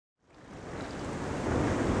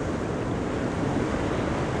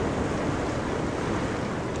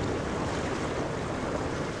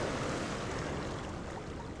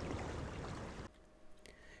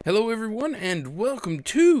Hello, everyone, and welcome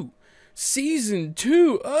to Season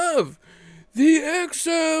 2 of the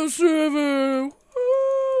Xile server!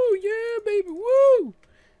 Woo! Yeah, baby, woo!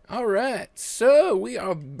 Alright, so we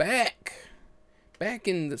are back. Back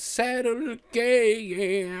in the saddle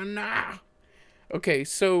again. Okay,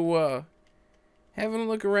 so, having a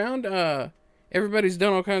look around, everybody's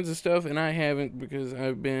done all kinds of stuff, and I haven't because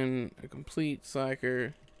I've been a complete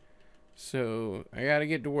slacker. So, I gotta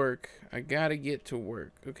get to work.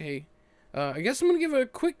 Okay? I guess I'm gonna give a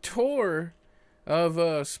quick tour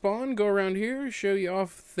of Spawn. Go around here, show you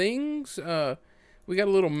off things. We got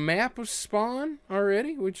a little map of Spawn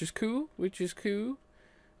already, which is cool.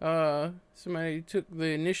 Somebody took the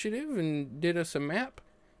initiative and did us a map.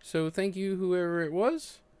 So, thank you, whoever it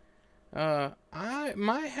was. My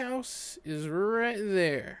house is right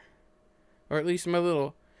there. Or at least my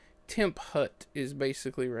little temp hut is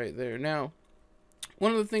basically right there. Now,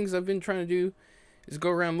 one of the things I've been trying to do is go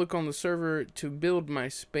around, look on the server to build my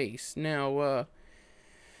space. Now,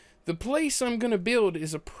 the place I'm going to build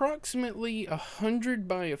is approximately 100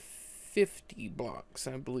 by 50 blocks,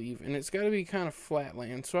 I believe, and it's got to be kind of flat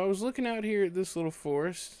land. So I was looking out here at this little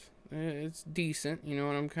forest. It's decent, you know,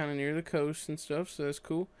 and I'm kind of near the coast and stuff, so that's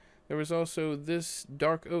cool. There was also this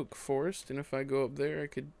dark oak forest, and if I go up there, I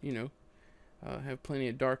could, you know, have plenty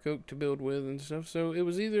of dark oak to build with and stuff. So it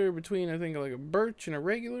was either between, I think, like a birch and a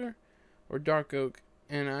regular or dark oak.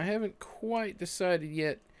 And I haven't quite decided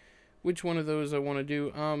yet which one of those I want to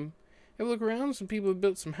do. Have a look around. Some people have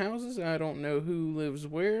built some houses. I don't know who lives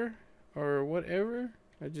where or whatever.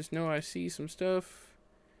 I just know I see some stuff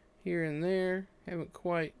here and there. Haven't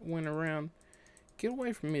quite went around. Get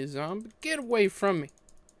away from me, zombie. Get away from me.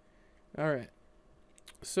 Alright.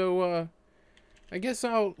 So, I guess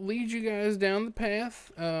I'll lead you guys down the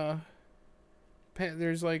path.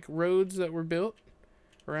 There's like roads that were built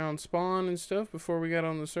around Spawn and stuff before we got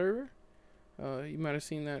on the server. You might have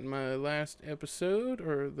seen that in my last episode,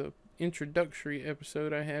 or the introductory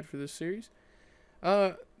episode I had for this series.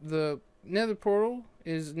 The nether portal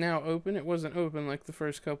is now open. It wasn't open like the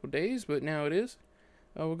first couple days, but now it is.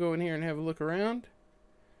 We'll go in here and have a look around.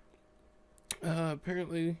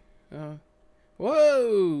 Apparently,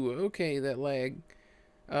 whoa! Okay, that lag.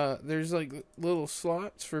 There's like little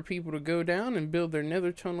slots for people to go down and build their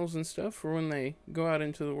nether tunnels and stuff for when they go out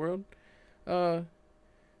into the world. It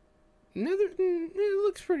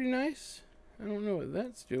looks pretty nice. I don't know what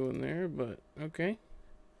that's doing there, but okay.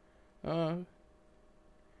 Yeah,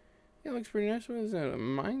 it looks pretty nice. What is that, a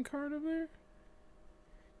minecart up there?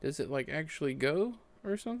 Does it like actually go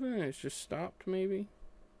or something? It's just stopped maybe?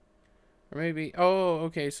 Or maybe, oh,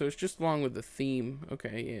 okay, so it's just along with the theme.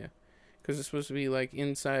 Okay, yeah. Because it's supposed to be like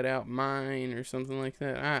inside out mine or something like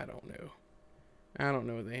that. I don't know. I don't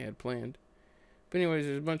know what they had planned. But anyways,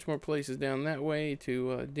 there's a bunch more places down that way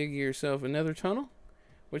to dig yourself another tunnel,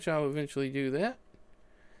 which I'll eventually do that.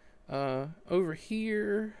 Over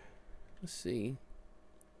here, let's see.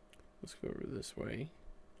 Let's go over this way.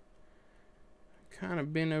 Kind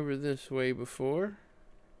of been over this way before.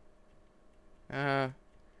 Don't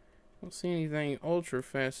see anything ultra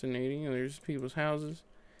fascinating. There's people's houses.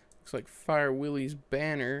 Looks like Fire Willie's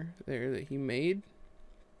banner there that he made.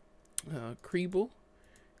 Kriebel's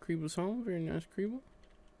home. Very nice, Kriebel.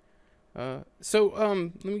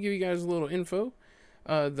 Let me give you guys a little info.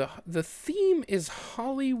 The theme is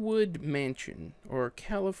Hollywood Mansion or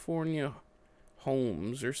California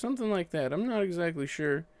Homes or something like that. I'm not exactly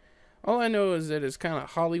sure. All I know is that it's kind of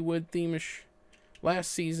Hollywood theme-ish.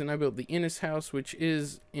 Last season I built the Ennis house, which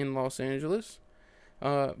is in Los Angeles.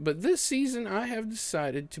 But this season I have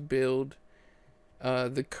decided to build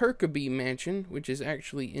the Kirkby Mansion, which is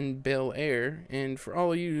actually in Bel Air. And for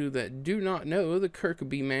all of you that do not know, the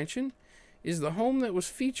Kirkby Mansion is the home that was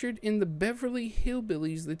featured in the Beverly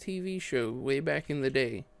Hillbillies, the TV show, way back in the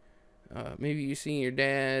day. Maybe you seen your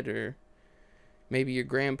dad or maybe your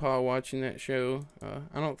grandpa watching that show.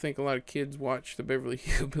 I don't think a lot of kids watch the Beverly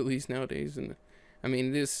Hillbillies nowadays. And I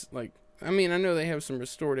mean, I know they have some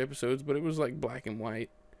restored episodes, but it was like black and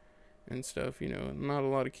white and stuff, you know. Not a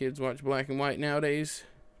lot of kids watch black and white nowadays.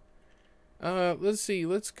 Let's see.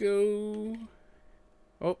 Let's go.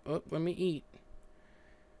 Oh, let me eat.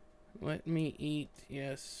 Let me eat.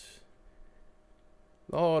 Yes.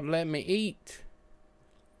 Lord, let me eat.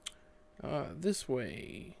 This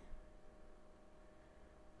way.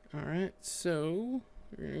 Alright, so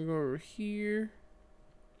we're gonna go over here.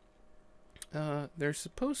 There's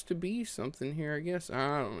supposed to be something here, I guess.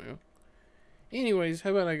 I don't know. Anyways, how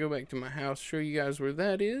about I go back to my house, show you guys where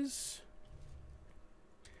that is.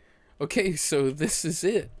 Okay, so this is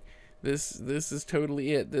it. This is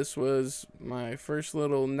totally it. This was my first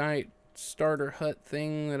little night starter hut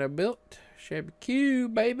thing that I built.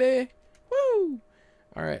 ShabbyQ, baby. Woo!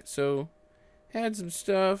 Alright, so had some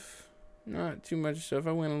stuff. Not too much stuff.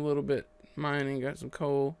 I went a little bit mining, got some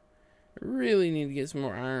coal. I really need to get some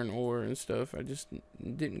more iron ore and stuff. I just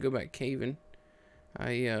didn't go back caving.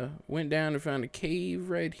 I went down and found a cave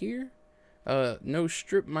right here. No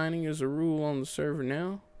strip mining is a rule on the server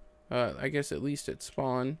now. I guess at least at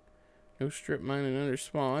spawn. No strip mining under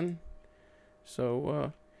spawn.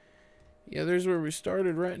 So, yeah, there's where we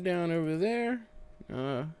started, right down over there.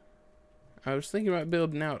 I was thinking about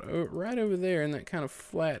building out right over there in that kind of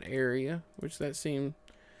flat area, which that seemed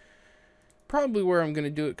probably where I'm going to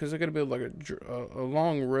do it, because I got to build like a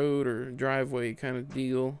long road or driveway kind of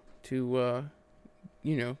deal to,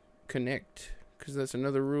 you know, connect, because that's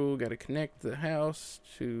another rule. Got to connect the house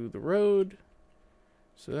to the road.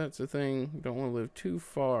 So that's the thing. Don't want to live too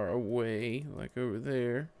far away, like over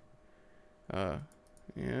there. Yeah,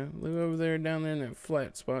 live over there, down there in that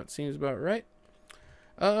flat spot. Seems about right.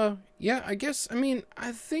 Yeah, I guess, I mean,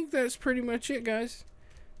 I think that's pretty much it, guys.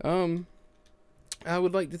 I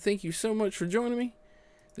would like to thank you so much for joining me.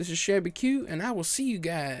 This is ShabbyQ, and I will see you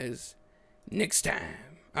guys next time.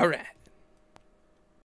 Alright.